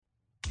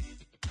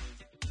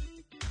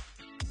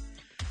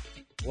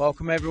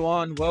Welcome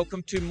everyone.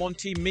 Welcome to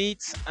Monty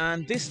Meets,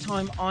 and this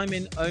time I'm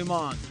in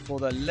Oman for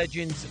the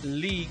Legends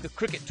League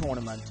cricket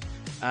tournament.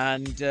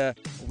 And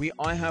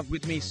I have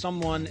with me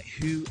someone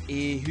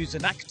who's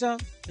an actor,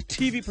 a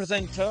TV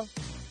presenter,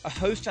 a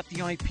host at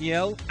the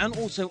IPL, and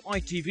also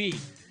ITV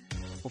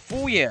for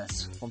 4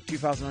 years, from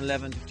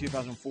 2011 to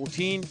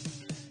 2014.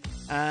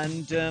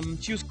 And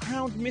she was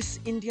crowned Miss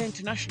India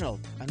International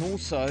and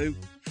also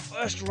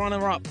first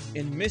runner-up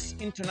in Miss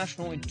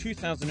International in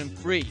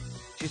 2003.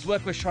 She's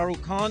worked with Shah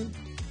Rukh Khan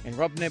in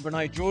Rab Ne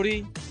Banai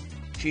Jodi.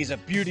 She's a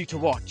beauty to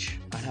watch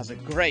and has a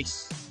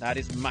grace that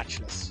is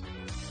matchless.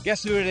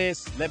 Guess who it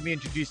is? Let me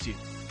introduce you.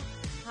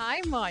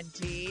 Hi,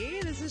 Monty.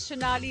 This is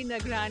Shanali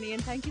Nagrani,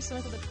 and thank you so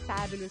much for the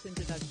fabulous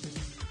introduction.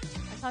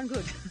 I sound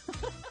good.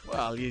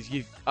 Well,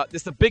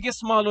 it's the biggest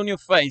smile on your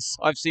face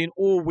I've seen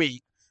all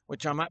week,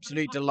 which I'm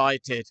absolutely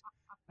delighted.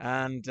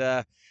 And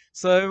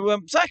so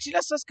actually,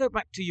 let's go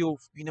back to your,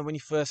 when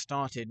you first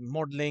started.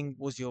 Modeling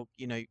was your,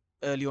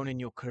 early on in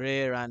your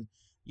career, and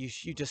you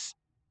just,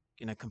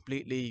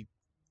 completely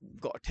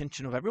got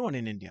attention of everyone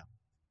in India.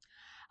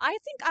 I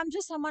think I'm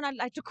just someone I'd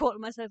like to call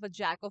myself a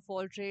jack of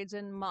all trades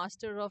and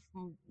master of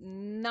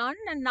none,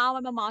 and now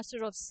I'm a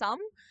master of some.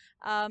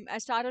 I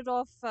started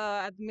off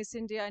at Miss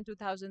India in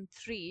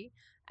 2003,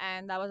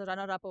 and I was a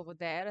runner-up over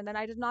there. And then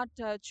I did not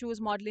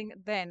choose modeling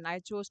then. I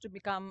chose to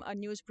become a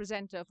news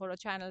presenter for a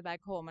channel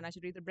back home, and I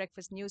should read the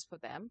breakfast news for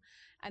them.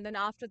 And then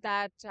after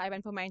that, I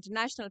went for my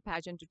international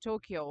pageant to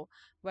Tokyo,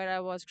 where I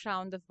was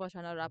crowned the first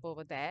runner-up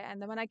over there. And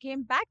then when I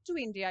came back to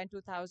India in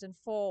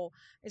 2004,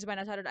 is when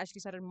I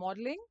started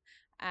modeling,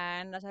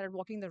 and I started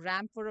walking the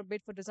ramp for a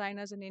bit for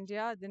designers in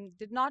India. Then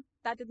did not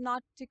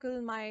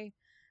tickle my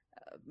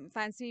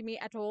fancy me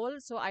at all.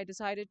 So I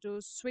decided to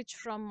switch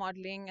from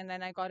modeling, and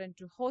then I got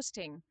into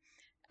hosting.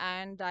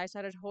 And I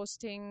started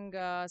hosting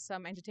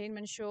some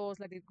entertainment shows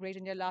like the Great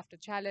India Laughter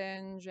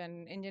Challenge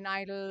and Indian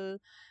Idol.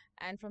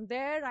 And from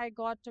there, I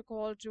got a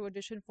call to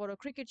audition for a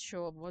cricket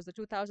show. It was the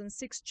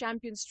 2006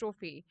 Champions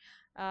Trophy,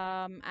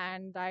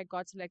 and I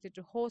got selected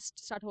to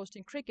start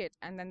hosting cricket,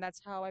 and then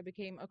that's how I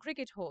became a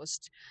cricket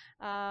host.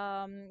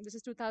 This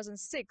is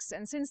 2006,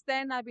 and since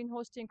then I've been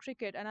hosting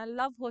cricket, and I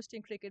love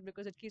hosting cricket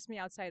because it keeps me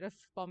outside of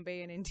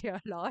Bombay and India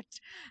a lot,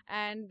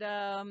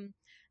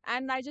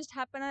 and I just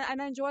happen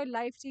and I enjoy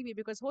live TV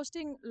because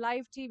hosting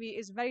live TV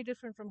is very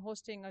different from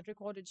hosting a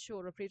recorded show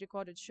or a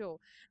pre-recorded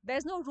show.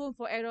 There's no room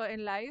for error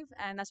in live,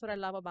 and that's what I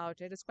love about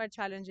it. It's quite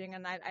challenging,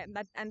 and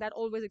that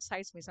always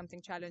excites me,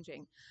 something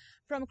challenging.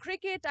 From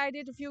cricket, I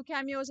did a few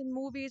cameos in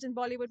movies, in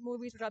Bollywood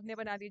movies, Rab Ne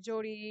Banadi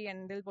Jodi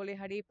and Dil Bole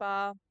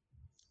Haripa.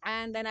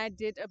 And then I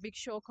did a big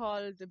show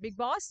called Big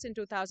Boss in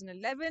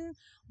 2011,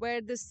 where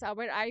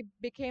I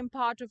became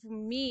part of a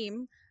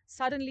meme.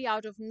 Suddenly,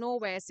 out of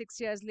nowhere,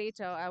 6 years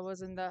later, I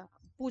was in the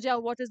Pooja,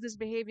 what is this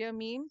behavior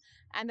meme?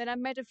 And then I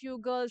met a few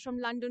girls from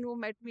London who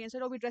met me and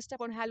said, "Oh, we dressed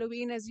up on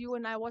Halloween as you."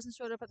 And I wasn't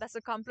sure if that's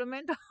a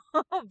compliment,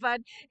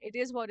 but it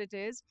is what it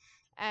is.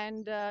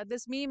 And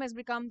this meme has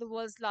become the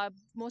world's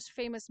most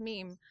famous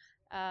meme.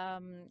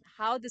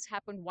 How this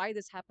happened, why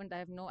this happened, I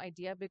have no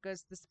idea,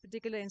 because this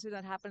particular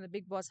incident that happened at the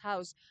Big Boss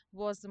house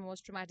was the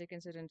most traumatic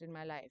incident in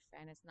my life,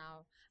 and it's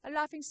now a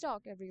laughing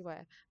stock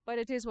everywhere. But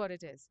it is what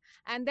it is.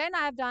 And then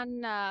I've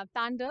done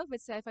Tandav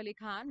with Saif Ali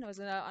Khan. It was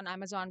on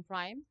Amazon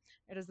Prime.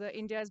 It is the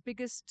India's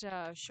biggest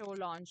show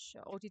launch,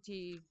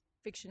 OTT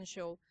fiction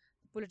show,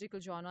 political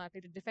genre. I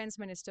played a defense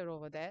minister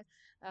over there.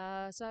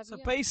 So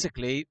Yeah.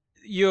 basically,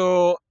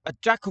 you're a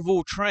jack of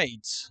all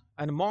trades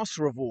and a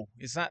master of all.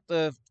 Is that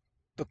the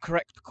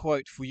correct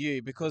quote for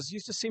you? Because you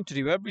just seem to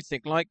do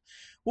everything. Like,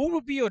 what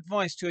would be your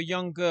advice to a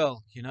young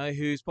girl,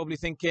 who's probably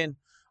thinking,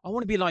 I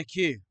want to be like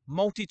you,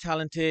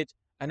 multi-talented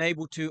and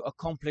able to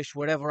accomplish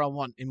whatever I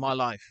want in my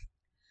life?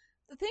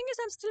 The thing is,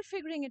 I'm still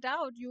figuring it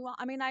out.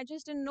 I mean, I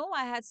just didn't know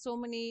I had so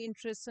many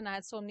interests and I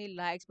had so many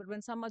likes. But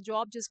when some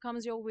job just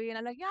comes your way, and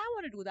I'm like, yeah, I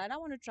want to do that. I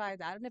want to try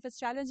that. And if it's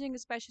challenging,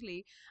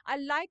 especially, I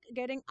like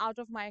getting out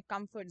of my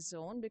comfort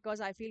zone because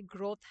I feel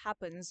growth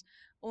happens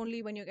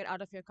only when you get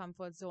out of your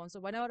comfort zone. So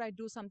whenever I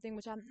do something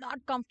which I'm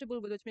not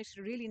comfortable with, which makes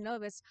me really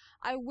nervous,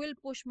 I will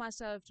push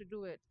myself to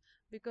do it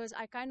because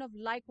I kind of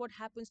like what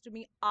happens to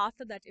me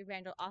after that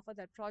event or after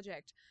that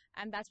project,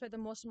 and that's where the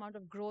most amount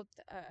of growth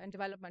and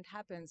development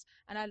happens,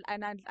 and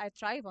I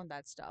thrive on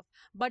that stuff.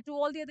 But to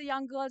all the other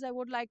young girls, I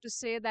would like to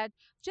say that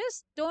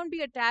just don't be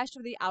attached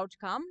to the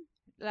outcome.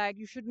 Like,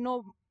 you should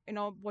know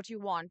what you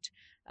want,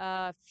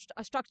 a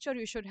structure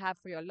you should have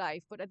for your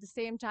life, but at the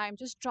same time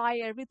just try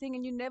everything,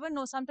 and you never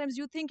know, sometimes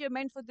you think you're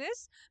meant for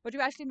this, but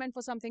you're actually meant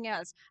for something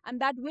else, and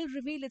that will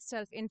reveal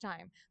itself in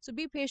time. So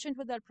be patient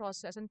with that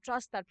process and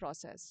trust that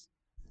process.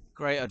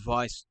 Great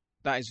advice.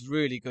 That is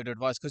really good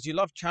advice because you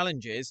love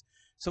challenges.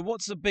 So,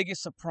 what's the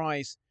biggest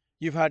surprise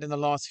you've had in the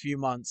last few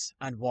months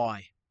and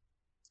why?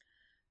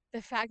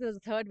 The fact that the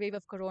third wave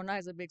of corona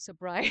is a big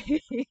surprise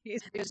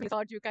because you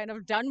thought you're kind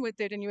of done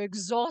with it and you're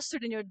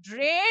exhausted and you're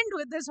drained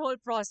with this whole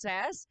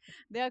process.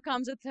 There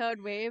comes a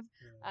third wave,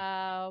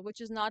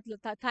 which is not,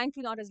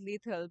 thankfully, not as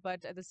lethal,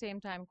 but at the same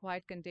time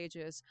quite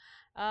contagious.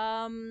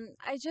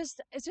 It's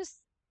just,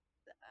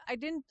 I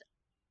didn't.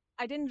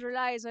 I didn't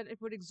realize that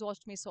it would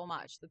exhaust me so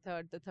much. The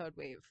third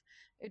wave,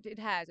 it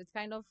has. It's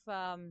kind of,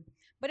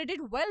 but it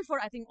did well for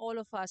I think all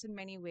of us in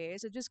many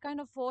ways. It just kind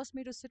of forced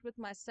me to sit with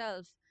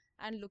myself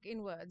and look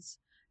inwards,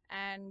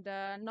 and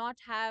not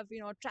have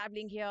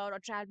traveling here or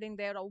traveling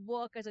there or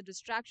work as a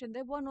distraction.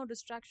 There were no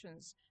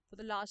distractions for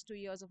the last 2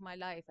 years of my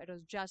life. I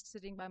was just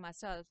sitting by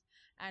myself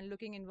and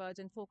looking inwards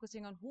and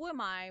focusing on who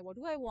am I, what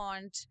do I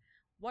want,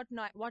 what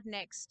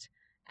next.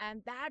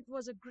 And that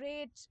was a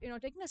great,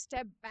 taking a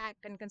step back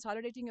and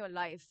consolidating your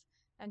life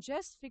and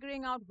just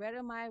figuring out where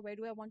am I, where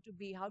do I want to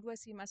be, how do I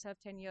see myself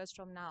 10 years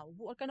from now,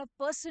 what kind of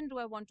person do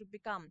I want to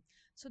become.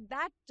 So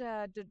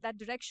that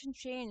direction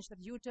change, that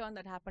u-turn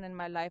that happened in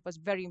my life was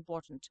very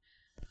important.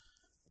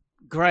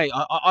 Great.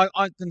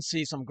 I can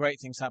see some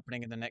great things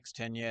happening in the next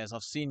 10 years.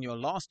 I've seen your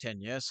last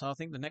 10 years, so I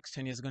think the next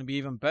 10 years are going to be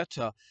even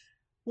better.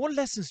 What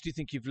lessons do you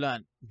think you've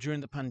learned during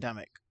the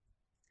pandemic?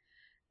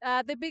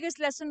 The biggest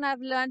lesson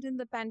I've learned in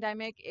the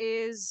pandemic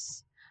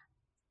is,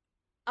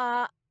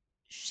 uh,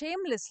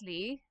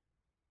 shamelessly,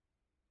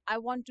 I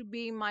want to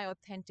be my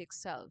authentic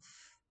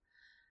self.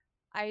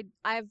 I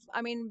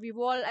mean, we've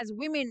all, as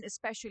women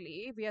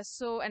especially, we are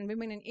so, and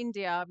women in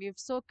India, we've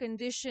so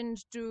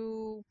conditioned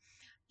to,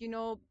 you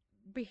know,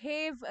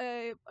 behave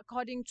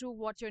according to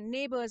what your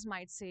neighbors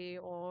might say,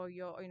 or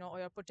or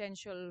your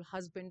potential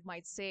husband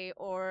might say,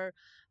 or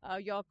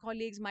your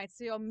colleagues might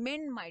say, or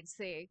men might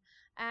say.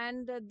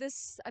 And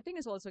this, I think,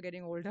 is also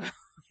getting older.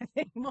 I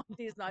think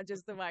Monty is not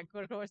just the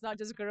micro, it's not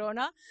just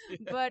Corona,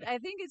 but I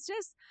think it's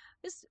just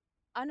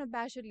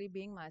unabashedly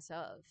being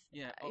myself.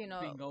 Yeah, You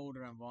know, being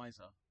older and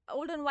wiser.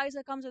 old and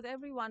wiser comes with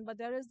everyone, but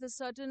there is this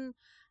certain,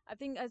 I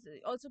think, as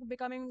also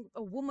becoming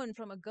a woman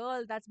from a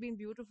girl, that's been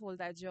beautiful,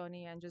 that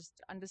journey, and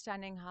just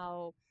understanding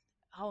how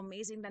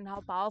amazing and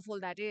how powerful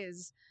that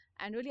is,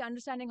 and really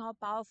understanding how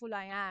powerful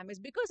I am is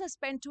because I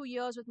spent 2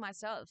 years with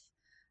myself,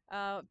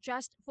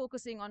 just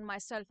focusing on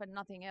myself and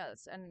nothing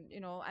else. And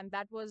and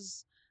that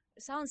was,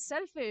 it sounds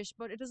selfish,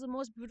 but it is the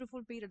most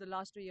beautiful period the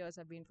last 2 years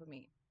have been for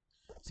me.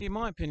 See, in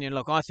my opinion,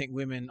 look, I think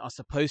women are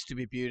supposed to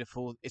be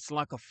beautiful. It's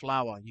like a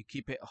flower. You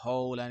keep it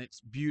whole and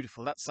it's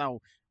beautiful. That's how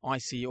I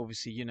see,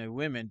 obviously,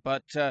 women.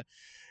 But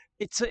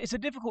it's a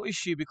difficult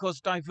issue because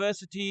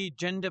diversity,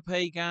 gender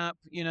pay gap,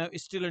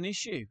 is still an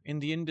issue in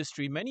the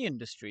industry, many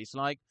industries.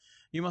 Like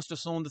you must have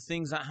seen the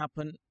things that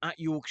happen at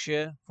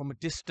Yorkshire from a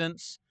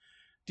distance.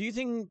 Do you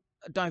think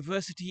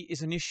diversity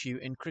is an issue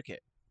in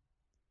cricket?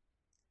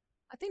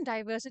 I think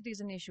diversity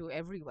is an issue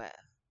everywhere,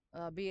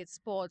 be it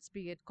sports,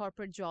 be it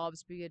corporate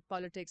jobs, be it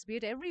politics, be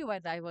it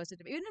everywhere.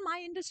 Diversity, even in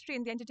my industry,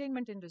 in the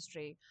entertainment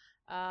industry.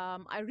 I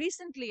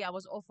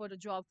was offered a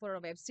job for a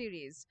web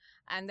series,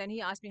 and then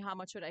he asked me how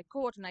much should I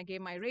quote, and I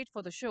gave my rate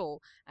for the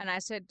show, and I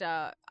said,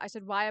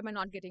 why am I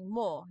not getting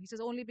more? He says,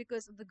 only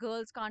because the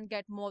girls can't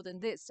get more than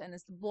this, and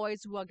it's the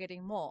boys who are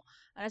getting more.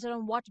 And I said,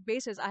 on what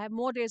basis? I have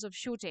more days of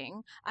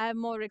shooting, I have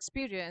more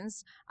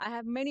experience, I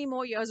have many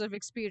more years of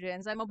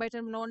experience. I'm a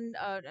better known,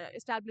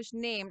 established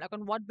name. Like,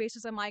 on what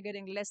basis am I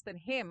getting less than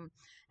him?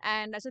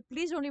 And I said,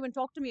 please don't even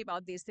talk to me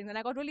about these things. And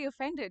I got really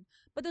offended.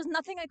 But there's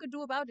nothing I could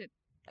do about it.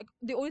 Like,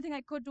 the only thing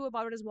I could do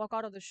about it is walk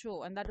out of the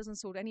show, and that doesn't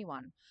suit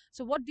anyone.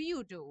 So what do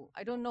you do?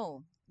 I don't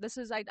know. This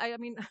is, I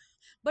mean,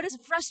 but it's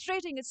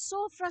frustrating. It's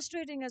so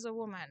frustrating as a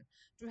woman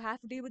to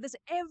have to deal with this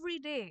every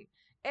day.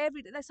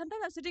 Every day. Like,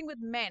 sometimes I'm sitting with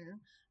men,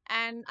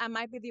 and I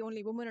might be the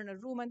only woman in a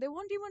room, and they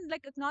won't even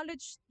like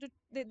acknowledge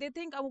that they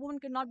think a woman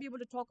cannot be able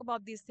to talk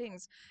about these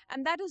things.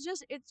 And that is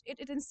just,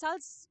 it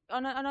insults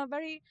on a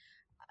very,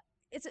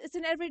 it's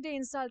an everyday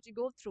insult you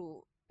go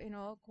through,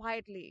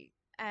 quietly.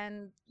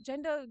 And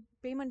gender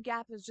payment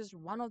gap is just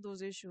one of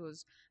those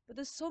issues. But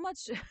there's so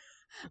much.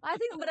 I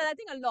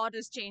think a lot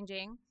is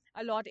changing.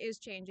 A lot is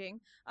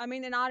changing. I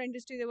mean, in our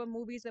industry, there were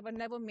movies that were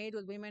never made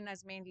with women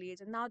as main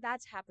leads, and now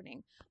that's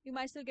happening. We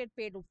might still get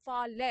paid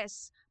far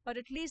less, but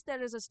at least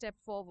there is a step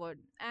forward.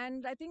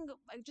 And I think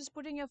just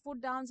putting your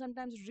foot down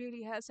sometimes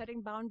really helps.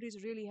 Setting boundaries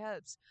really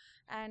helps.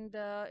 And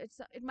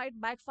it might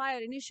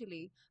backfire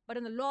initially, but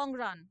in the long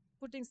run,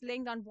 putting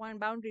laying down point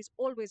boundaries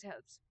always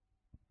helps.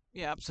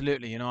 Yeah,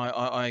 absolutely.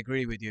 I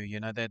agree with you.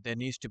 There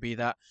needs to be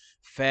that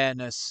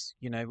fairness,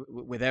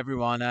 with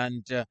everyone.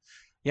 And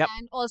yep.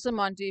 And also,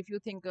 Monty, if you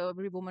think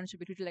every woman should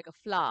be treated like a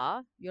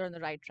flower, you're on the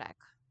right track.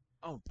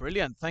 Oh,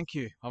 brilliant! Thank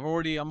you. I'm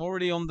already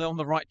on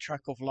the right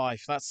track of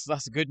life.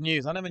 That's good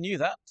news. I never knew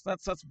that.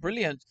 That's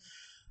brilliant.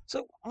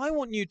 So I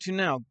want you to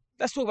now,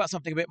 let's talk about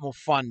something a bit more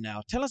fun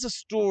now. Tell us a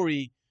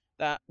story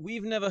that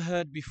we've never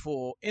heard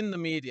before in the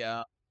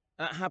media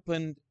that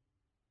happened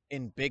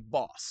in Big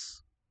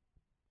Boss.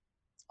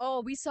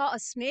 Oh, we saw a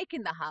snake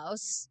in the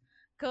house,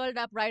 curled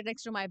up right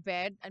next to my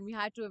bed, and we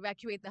had to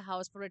evacuate the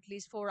house for at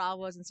least 4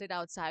 hours and sit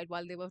outside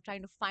while they were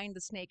trying to find the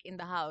snake in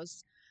the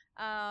house.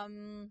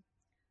 Um,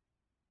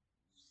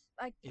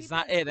 like Is people,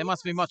 that it? There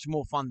must be yes. much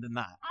more fun than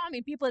that. I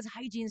mean, people's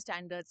hygiene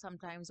standards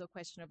sometimes are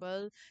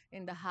questionable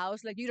in the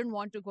house. Like, you didn't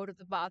want to go to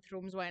the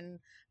bathrooms when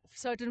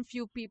certain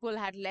few people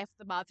had left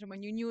the bathroom,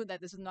 and you knew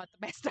that this is not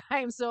the best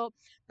time. So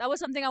that was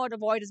something I would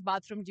avoid, is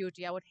bathroom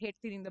duty. I would hate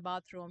cleaning the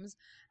bathrooms.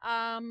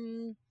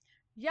 Um,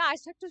 Yeah, I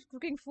started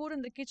cooking food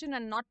in the kitchen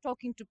and not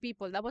talking to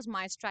people. That was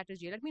my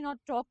strategy. Let me not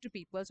talk to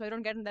people so I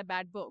don't get in their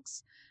bad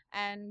books.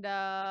 And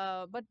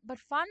but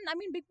fun. I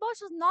mean, Big Boss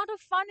was not a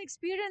fun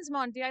experience,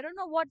 Monty. I don't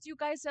know what you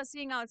guys are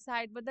seeing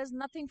outside, but there's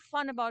nothing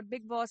fun about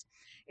Big Boss.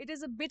 It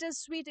is a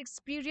bittersweet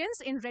experience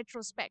in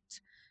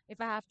retrospect,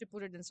 if I have to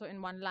put it in so in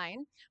one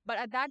line. But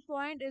at that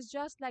point, it's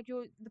just like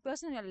the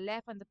person on your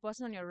left and the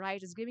person on your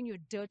right is giving you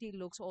dirty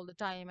looks all the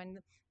time, and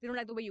they don't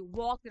like the way you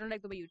walk, they don't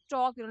like the way you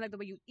talk, they don't like the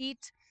way you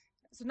eat,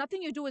 so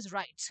nothing you do is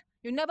right.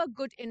 You're never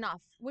good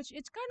enough, which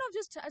it's kind of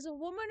just as a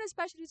woman,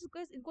 especially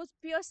because it goes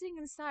piercing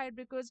inside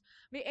because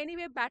we're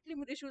anyway battling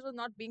with issues of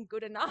not being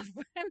good enough.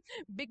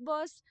 Big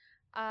Boss,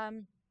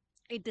 um,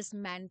 it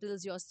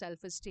dismantles your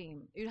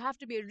self-esteem. You have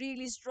to be a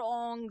really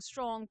strong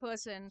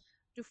person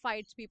to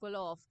fight people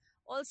off.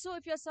 Also,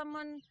 if you're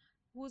someone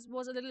who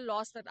was a little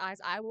lost that as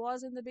I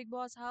was in the Big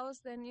Boss house,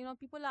 then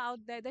people are out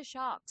there, they're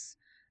sharks.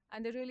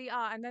 And they really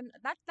are. And then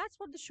that's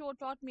what the show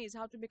taught me, is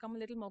how to become a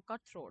little more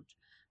cutthroat.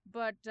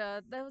 But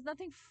there was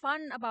nothing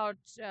fun about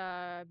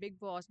Big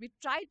Boss. We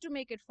tried to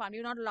make it fun. We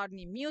were not allowed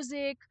any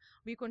music.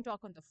 We couldn't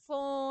talk on the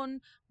phone.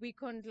 We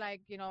couldn't,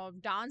 like,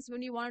 dance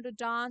when you wanted to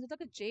dance. It's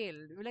like a jail.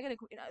 We were like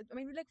I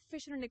mean, we're like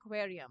fish in an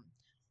aquarium.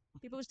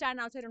 People would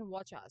stand outside and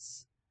watch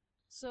us.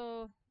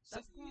 So So,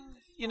 that's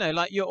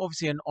like you're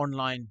obviously an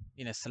online,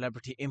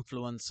 celebrity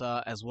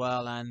influencer as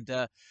well, and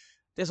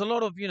there's a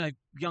lot of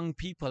young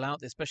people out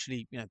there,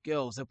 especially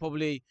girls. They're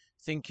probably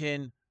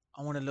thinking,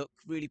 I want to look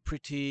really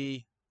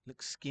pretty,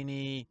 look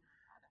skinny,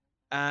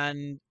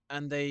 and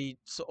they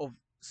sort of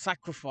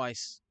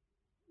sacrifice,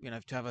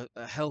 to have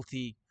a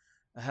healthy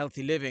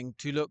living,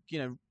 to look,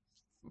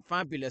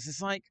 fabulous.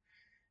 It's like,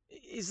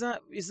 is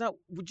that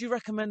would you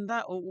recommend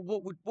that, or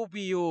what would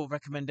be your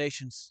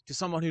recommendations to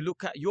someone who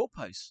look at your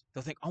posts?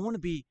 They'll think, I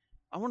want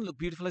to look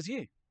beautiful as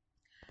you.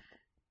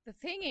 the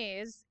thing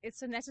is,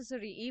 it's a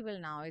necessary evil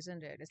now,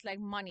 isn't it? It's like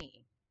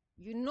money.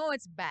 You know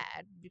it's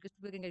bad because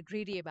people can get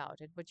greedy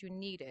about it, but you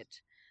need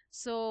it.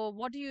 So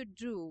what do you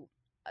do?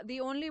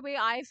 The only way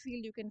I feel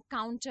you can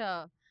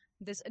counter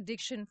this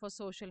addiction for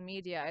social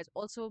media is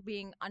also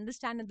being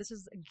understanding this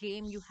is a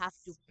game you have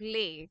to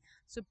play.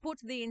 So put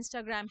the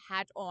Instagram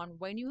hat on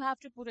when you have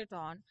to put it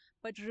on,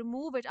 but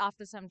remove it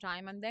after some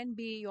time and then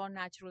be your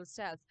natural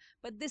self.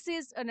 But this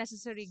is a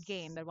necessary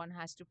game that one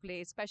has to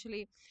play,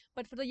 especially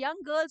but for the young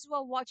girls who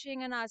are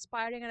watching and are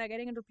aspiring and are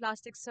getting into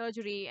plastic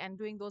surgery and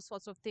doing those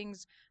sorts of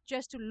things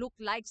just to look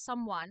like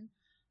someone,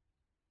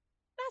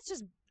 that's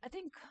just, I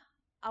think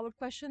I would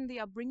question the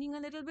upbringing a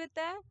little bit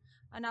there.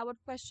 And I would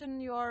question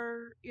that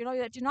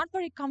you're not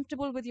very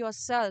comfortable with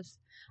yourself.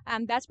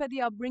 And that's where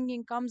the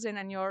upbringing comes in,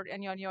 and your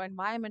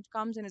environment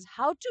comes in, is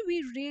how to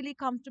be really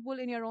comfortable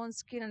in your own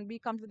skin and be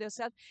comfortable with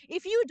yourself.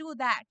 If you do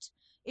that,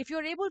 if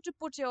you're able to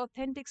put your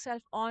authentic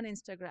self on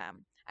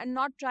Instagram and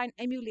not try and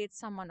emulate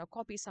someone or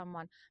copy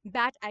someone,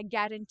 that I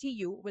guarantee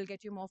you will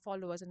get you more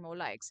followers and more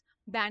likes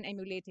than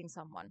emulating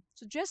someone.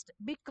 So just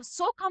be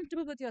so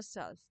comfortable with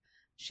yourself,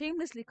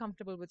 shamelessly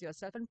comfortable with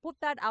yourself, and put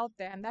that out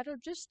there, and that'll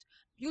just,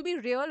 you'll be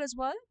real as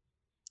well,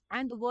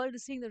 and the world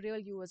is seeing the real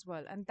you as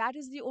well, and that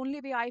is the only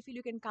way I feel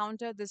you can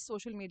counter this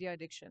social media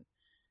addiction.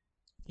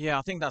 Yeah,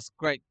 I think that's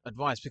great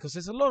advice, because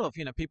there's a lot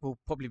of people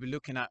probably be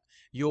looking at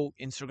your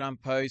Instagram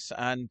posts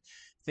and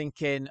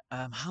thinking,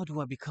 how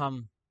do I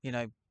become,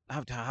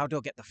 how do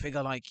I get the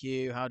figure like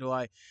you? How do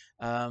I,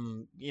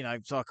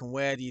 so I can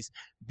wear these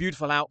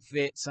beautiful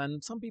outfits?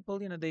 And some people,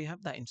 they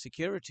have that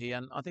insecurity,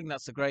 and I think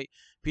that's a great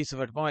piece of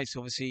advice.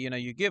 Obviously,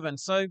 you're given.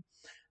 So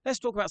let's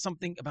talk about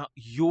something about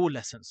your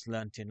lessons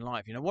learned in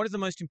life. What is the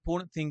most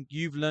important thing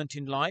you've learned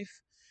in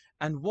life,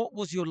 and what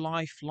was your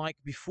life like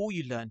before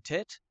you learned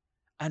it?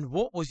 And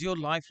what was your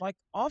life like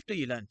after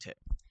you learnt it?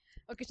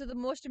 Okay, so the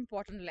most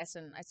important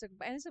lesson,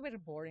 and it's a very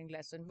boring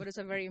lesson, but it's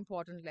a very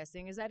important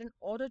lesson, is that in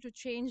order to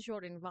change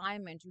your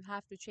environment, you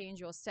have to change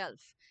yourself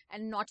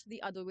and not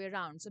the other way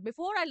around. So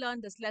before I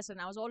learned this lesson,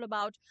 I was all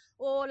about,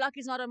 oh, luck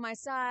is not on my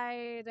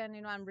side,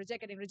 and I'm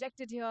getting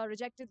rejected here,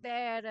 rejected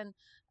there, and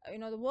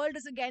the world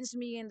is against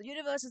me, and the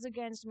universe is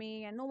against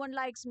me, and no one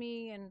likes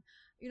me, and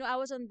I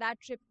was on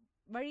that trip.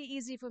 Very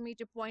easy for me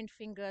to point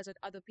fingers at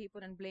other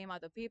people and blame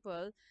other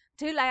people,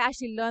 till I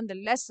actually learned the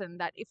lesson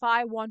that if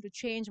I want to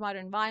change my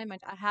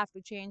environment, I have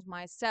to change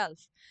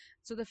myself.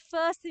 So the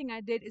first thing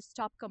I did is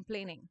stop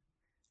complaining.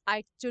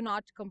 I do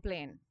not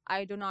complain.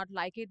 I do not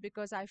like it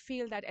because I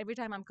feel that every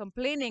time I'm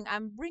complaining,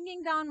 I'm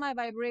bringing down my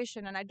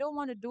vibration, and I don't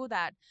want to do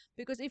that.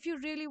 Because if you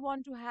really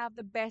want to have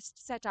the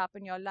best setup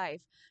in your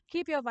life,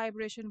 keep your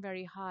vibration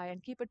very high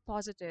and keep it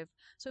positive.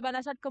 So when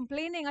I start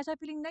complaining, I start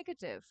feeling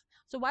negative.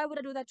 So why would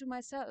I do that to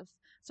myself?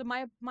 So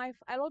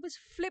I'll always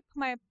flip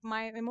my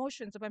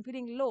emotions. If I'm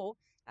feeling low,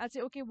 I'll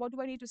say, okay, what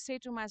do I need to say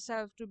to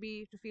myself to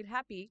feel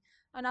happy?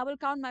 And I will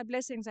count my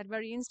blessings at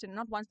very instant,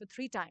 not once but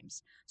three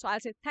times. So I'll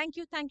say thank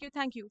you, thank you,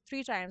 thank you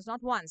three times,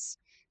 not once,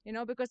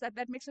 because that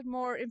makes it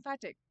more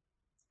emphatic.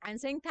 And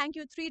saying thank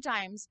you three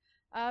times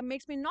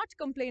makes me not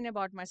complain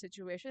about my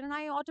situation, and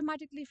I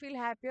automatically feel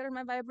happier and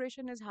my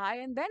vibration is high,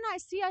 and then I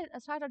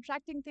start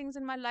attracting things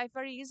in my life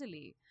very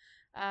easily.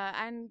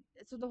 And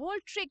so the whole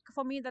trick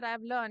for me that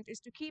I've learned is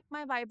to keep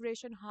my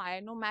vibration high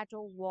no matter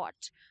what.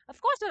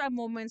 Of course there are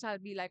moments I'll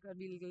be a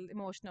little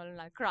emotional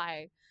and I'll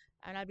cry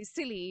and I'll be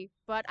silly,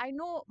 but I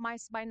know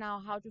by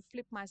now how to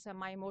flip my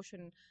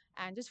emotion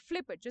and just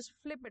flip it,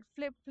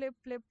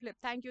 flip.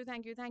 Thank you,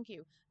 thank you, thank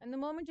you. And the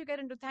moment you get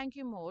into thank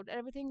you mode,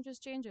 everything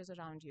just changes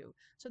around you.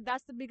 So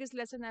that's the biggest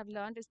lesson I've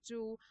learned, is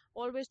to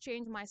always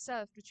change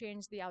myself to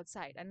change the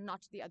outside and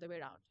not the other way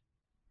around.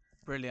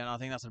 Brilliant. I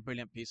think that's a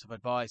brilliant piece of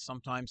advice.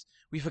 Sometimes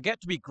we forget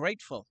to be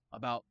grateful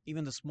about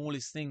even the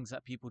smallest things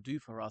that people do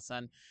for us,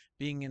 and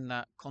being in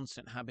that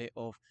constant habit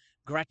of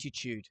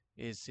gratitude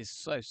is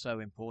so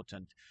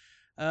important.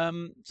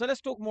 So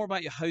let's talk more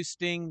about your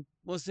hosting.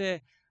 Was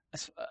there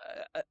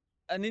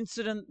an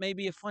incident,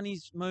 maybe a funny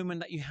moment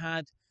that you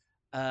had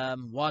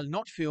while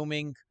not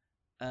filming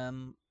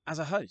as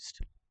a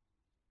host?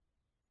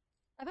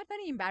 I've had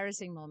very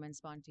embarrassing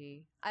moments,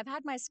 Monty. I've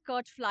had my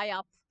skirt fly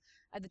up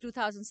at the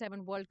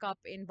 2007 World Cup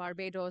in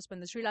Barbados when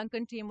the Sri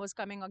Lankan team was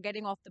coming or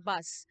getting off the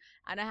bus,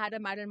 and I had a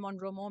Marilyn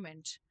Monroe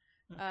moment.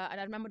 And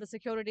I remember the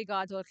security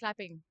guards were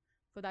clapping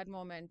for that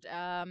moment.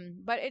 Yeah,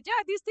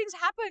 these things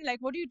happen. Like,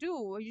 what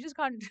do? You just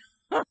can't.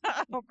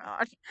 Oh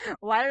God!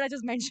 Why did I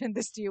just mention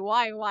this to you?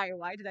 Why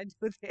did I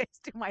do this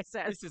to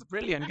myself? This is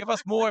brilliant. Give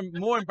us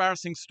more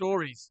embarrassing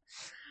stories.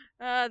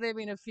 There've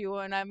been a few,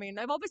 and I mean,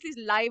 I've obviously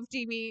live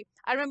TV.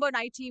 I remember on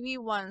ITV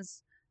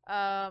once.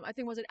 I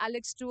think was it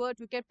Alex Stewart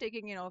who kept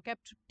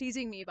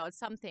teasing me about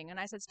something, and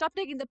I said, "Stop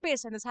taking the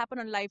piss!" And this happened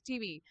on live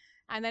TV,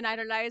 and then I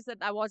realized that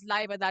I was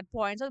live at that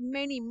point. So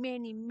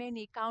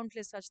many,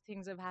 countless such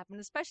things have happened,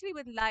 especially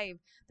with live.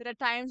 There are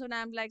times when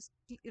I'm like,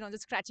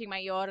 just scratching my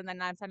ear, and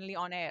then I'm suddenly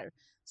on air.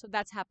 So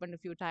that's happened a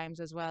few times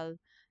as well.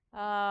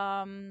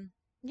 Um,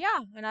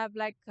 yeah, and I've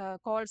like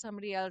called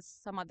somebody else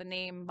some other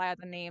name by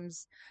other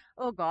names.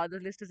 Oh God, the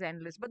list is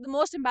endless. But the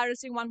most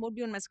embarrassing one would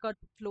be when my skirt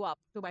flew up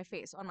to my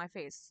face, on my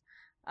face.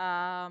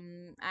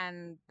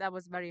 And that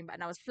was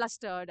and I was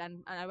flustered,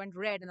 and I went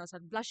red and I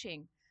started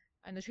blushing.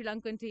 And the Sri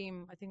Lankan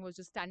team, I think, was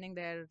just standing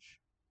there,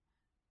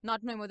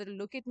 not knowing whether to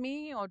look at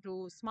me or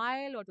to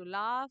smile or to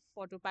laugh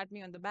or to pat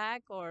me on the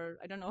back, or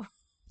I don't know.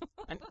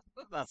 And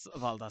that's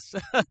well,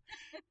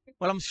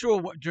 I'm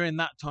sure during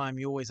that time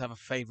you always have a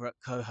favorite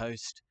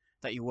co-host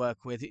that you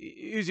work with.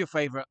 Who's your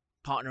favorite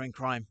partner in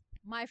crime?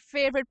 My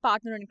favorite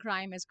partner in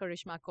crime is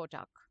Karishma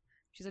Kotak.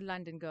 She's a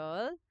London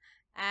girl.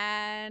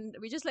 And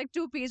we just like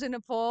two peas in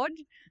a pod.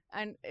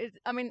 And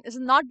I mean, it's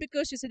not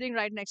because she's sitting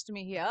right next to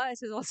me here.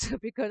 This is also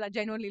because I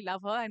genuinely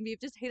love her. And we've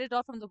just hit it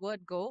off from the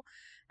word go.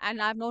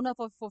 And I've known her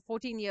for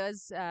 14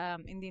 years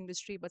in the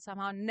industry, but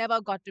somehow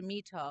never got to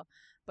meet her.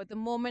 But the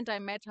moment I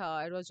met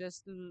her, it was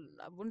just,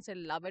 I wouldn't say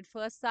love at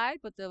first sight,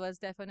 but there was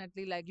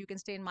definitely like, you can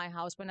stay in my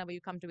house whenever you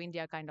come to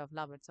India kind of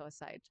love at first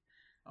sight.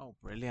 Oh,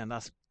 brilliant.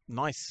 That's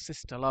nice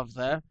sister love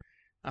there.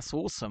 That's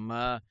awesome.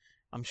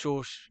 I'm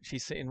sure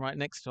she's sitting right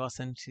next to us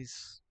and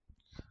she's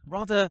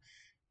rather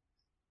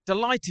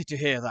delighted to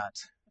hear that.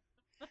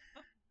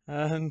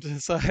 And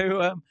so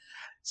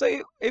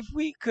if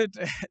we could,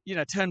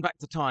 turn back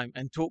the time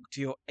and talk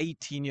to your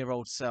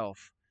 18-year-old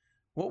self,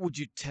 what would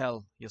you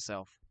tell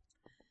yourself?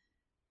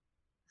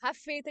 Have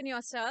faith in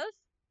yourself.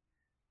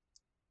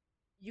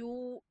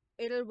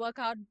 It'll work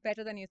out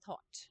better than you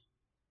thought.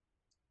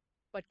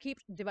 But keep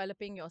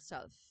developing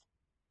yourself.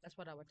 That's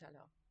what I would tell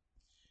her.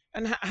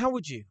 And how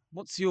would you?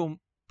 What's your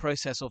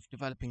process of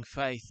developing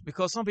faith?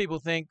 Because some people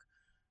think,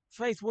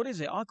 faith, what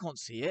is it? I can't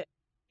see it.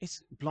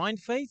 It's blind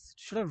faith.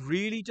 Should I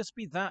really just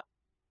be that,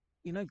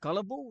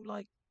 gullible?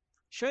 Like,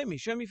 show me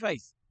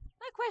faith.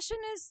 My question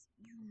is,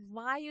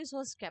 why are you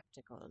so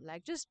skeptical?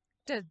 Like, just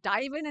to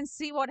dive in and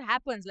see what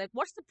happens. Like,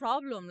 what's the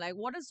problem? Like,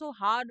 what is so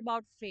hard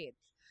about faith?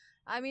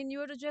 I mean,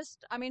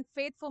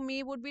 faith for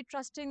me would be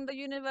trusting the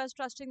universe,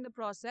 trusting the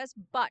process,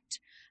 but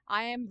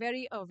I am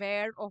very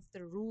aware of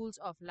the rules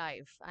of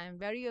life. I am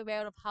very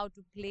aware of how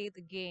to play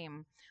the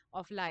game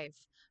of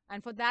life.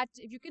 And for that,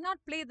 if you cannot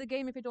play the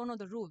game if you don't know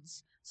the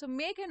rules, so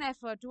make an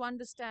effort to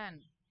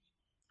understand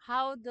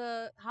how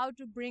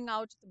to bring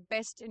out the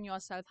best in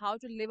yourself, how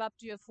to live up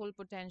to your full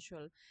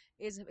potential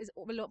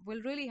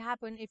will really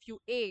happen if you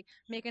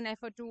make an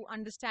effort to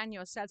understand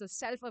yourself. So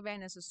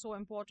self-awareness is so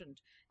important.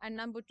 And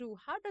number two,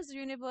 how does the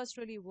universe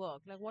really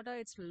work? Like, what are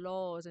its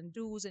laws and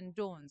do's and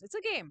don'ts? It's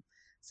a game.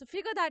 So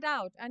figure that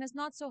out, and it's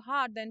not so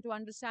hard then to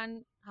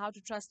understand how to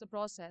trust the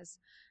process.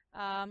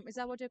 Is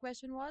that what your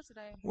question was? Did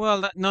I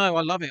Well, no,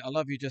 I love it. I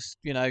love you.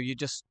 You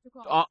just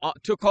took off?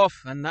 took off,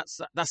 and that's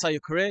how your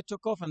career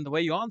took off, and the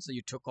way you answer,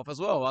 you took off as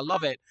well. I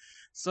love it.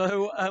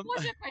 So,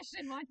 What's your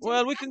question, Monty?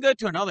 well, we can go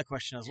to another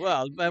question as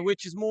well,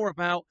 which is more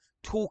about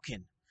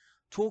talking.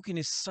 Talking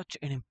is such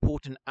an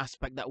important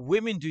aspect that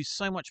women do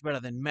so much better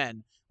than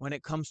men when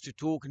it comes to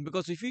talking.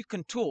 Because if you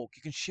can talk,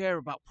 you can share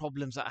about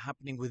problems that are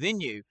happening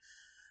within you.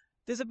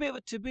 There's a bit of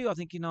a taboo, I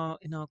think, in our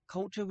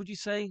culture. Would you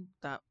say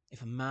that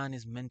if a man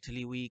is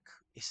mentally weak,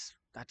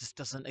 that just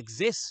doesn't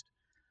exist?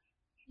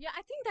 Yeah,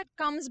 I think that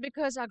comes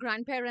because our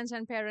grandparents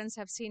and parents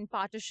have seen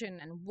partition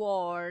and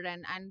war,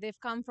 and they've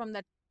come from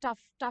that tough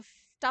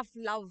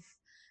love,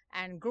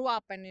 and grew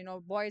up, and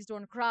boys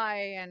don't cry,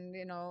 and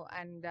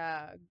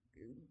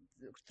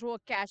throw a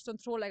catch, don't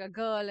throw like a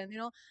girl, and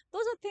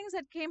those are things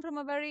that came from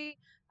a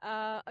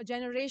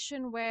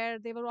generation where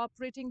they were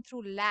operating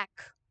through lack.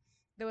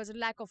 There was a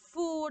lack of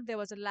food, there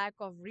was a lack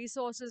of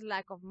resources,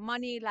 lack of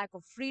money, lack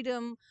of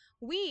freedom.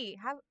 We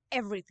have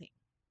everything.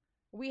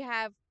 We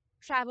have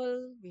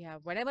travel, we have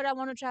whenever I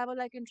want to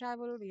travel, I can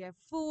travel. We have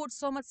food,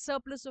 so much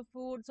surplus of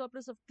food,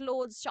 surplus of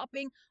clothes,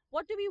 shopping.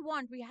 What do we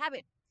want? We have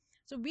it.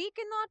 So we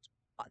cannot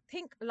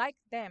think like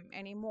them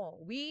anymore.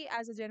 We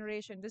as a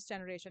generation, this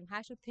generation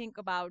has to think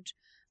about,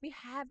 we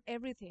have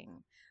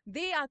everything.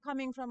 They are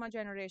coming from a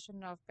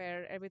generation of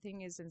where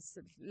everything is in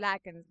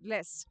lack and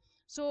less.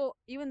 So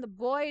even the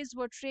boys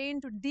were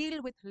trained to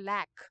deal with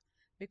lack,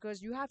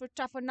 because you have to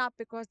toughen up,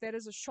 because there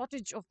is a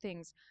shortage of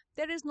things.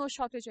 There is no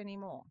shortage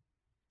anymore.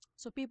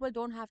 So people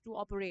don't have to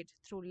operate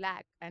through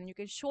lack, and you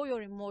can show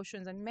your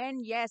emotions. And men,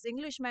 yes,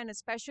 English men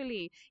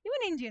especially,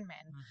 even Indian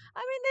men,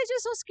 I mean, they're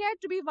just so scared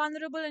to be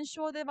vulnerable and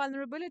show their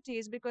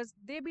vulnerabilities, because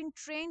they've been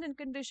trained and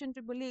conditioned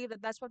to believe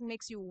that that's what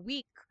makes you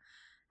weak.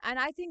 And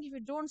I think if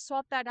you don't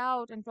sort that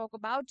out and talk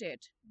about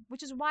it,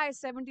 which is why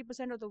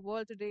 70% of the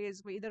world today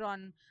is either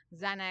on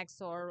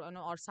Xanax, or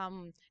or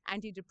some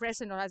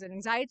antidepressant, or has an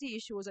anxiety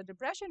issues or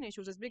depression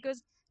issues, is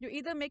because you're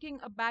either making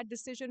a bad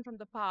decision from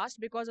the past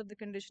because of the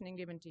conditioning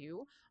given to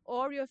you,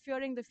 or you're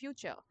fearing the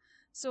future.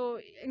 So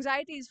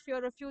anxiety is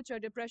fear of future,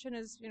 depression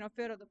is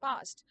fear of the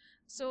past.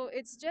 So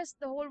it's just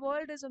the whole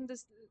world is on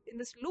this in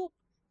this loop,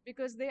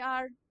 because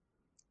their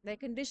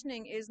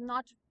conditioning is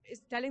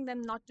telling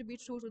them not to be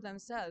true to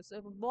themselves. So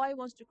if a boy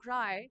wants to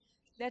cry,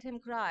 let him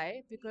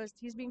cry, because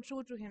he's being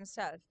true to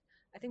himself.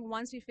 I think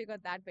once we figure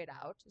that bit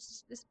out,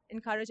 just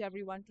encourage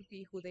everyone to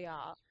be who they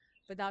are,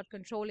 without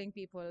controlling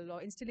people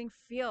or instilling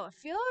fear.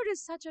 Fear is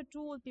such a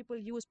tool people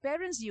use.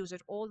 Parents use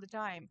it all the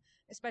time,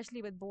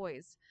 especially with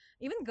boys.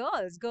 Even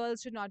girls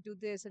should not do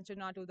this and should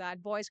not do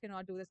that. Boys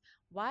cannot do this.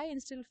 Why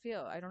instill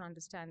fear? I don't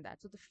understand that.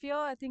 So the fear,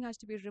 I think, has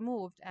to be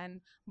removed, and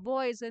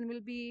boys then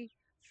will be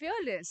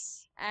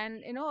fearless.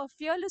 And a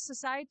fearless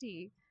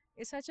society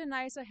is such a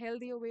nice, a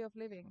healthier way of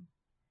living.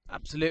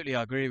 Absolutely,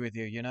 I agree with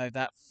you.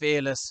 That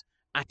fearless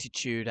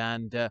attitude,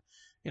 and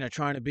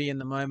trying to be in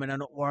the moment and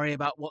not worry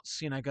about what's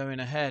going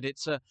ahead.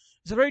 It's a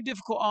very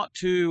difficult art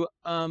to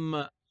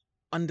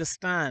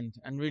understand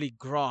and really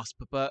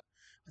grasp. But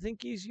I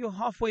think you're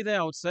halfway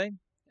there, I would say.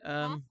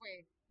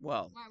 Halfway.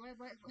 Well, Why?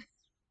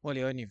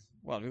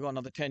 well, we've got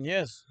another 10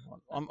 years.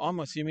 I'm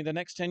assuming the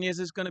next 10 years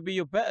is going to be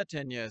your better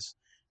 10 years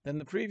than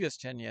the previous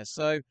 10 years.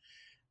 So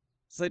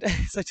so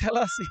tell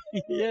us,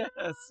 yes,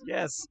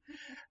 yes.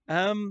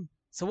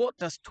 So what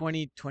does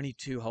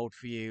 2022 hold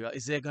for you?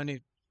 Is there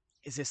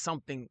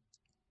something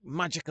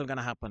magical going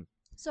to happen?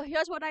 So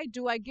here's what I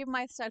do. I give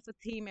myself a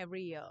theme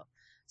every year.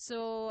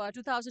 So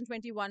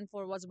 2021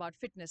 was about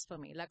fitness for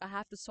me. Like, I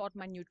have to sort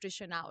my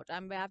nutrition out. I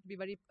have to be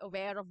very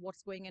aware of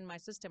what's going in my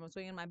system, what's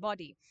going in my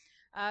body.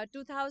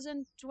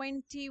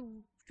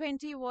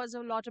 2020 was a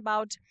lot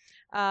about,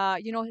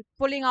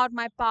 pulling out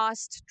my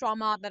past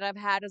trauma that I've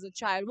had as a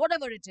child,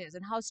 whatever it is,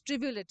 and how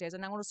trivial it is.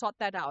 And I'm going to sort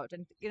that out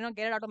and,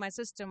 get it out of my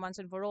system once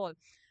and for all.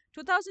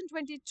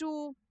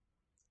 2022,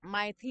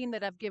 my theme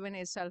that I've given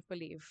is self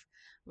belief,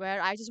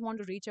 where I just want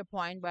to reach a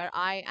point where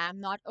I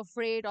am not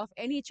afraid of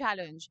any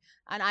challenge,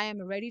 and I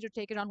am ready to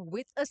take it on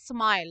with a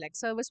smile. Like,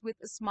 service with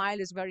a smile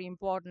is very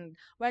important.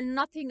 Where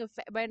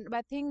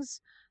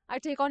things, I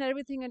take on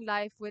everything in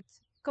life with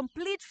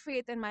complete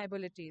faith in my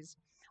abilities,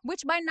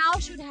 which by now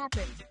should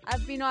happen.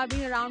 I've been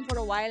around for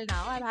a while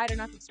now. I've had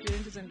enough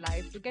experiences in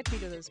life to get me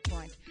to this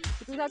point.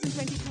 So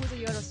 2022 is a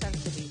year of self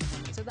belief.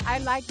 So I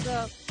like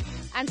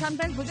and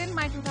sometimes within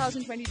my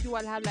 2022,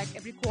 I'll have, like,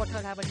 every quarter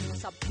I'll have a new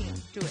sub theme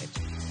to it.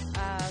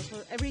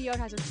 So every year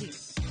has a theme.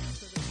 So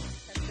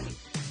that's belief.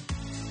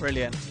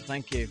 Brilliant.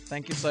 Thank you.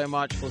 Thank you so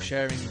much for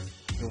sharing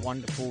your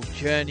wonderful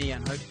journey,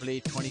 and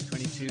hopefully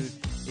 2022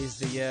 is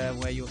the year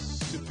where you're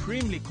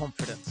supremely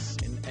confident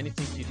in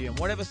anything you do, and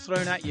whatever's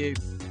thrown at you,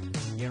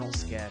 you're not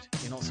scared.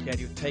 You're not scared.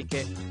 You take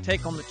it,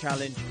 take on the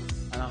challenge,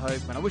 and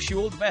I wish you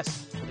all the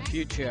best for the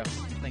future.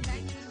 Thank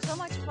you. So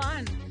much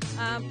fun.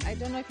 I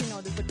don't know if you know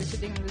this, but we're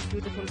sitting in this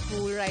beautiful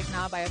pool right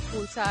now by a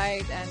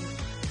poolside, and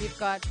we've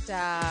got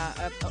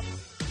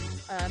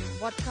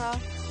vodka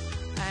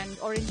and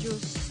orange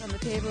juice on the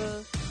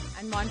table,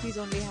 and Monty's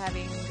only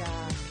having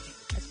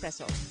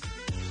espresso.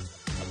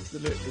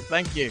 Absolutely.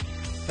 Thank you.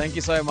 Thank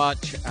you so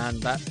much.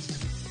 And thank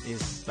you.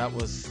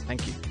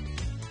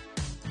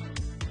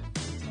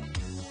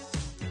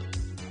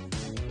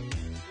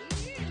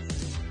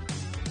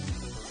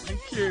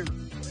 Thank you.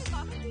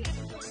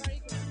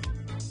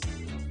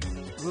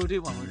 We'll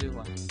do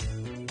one.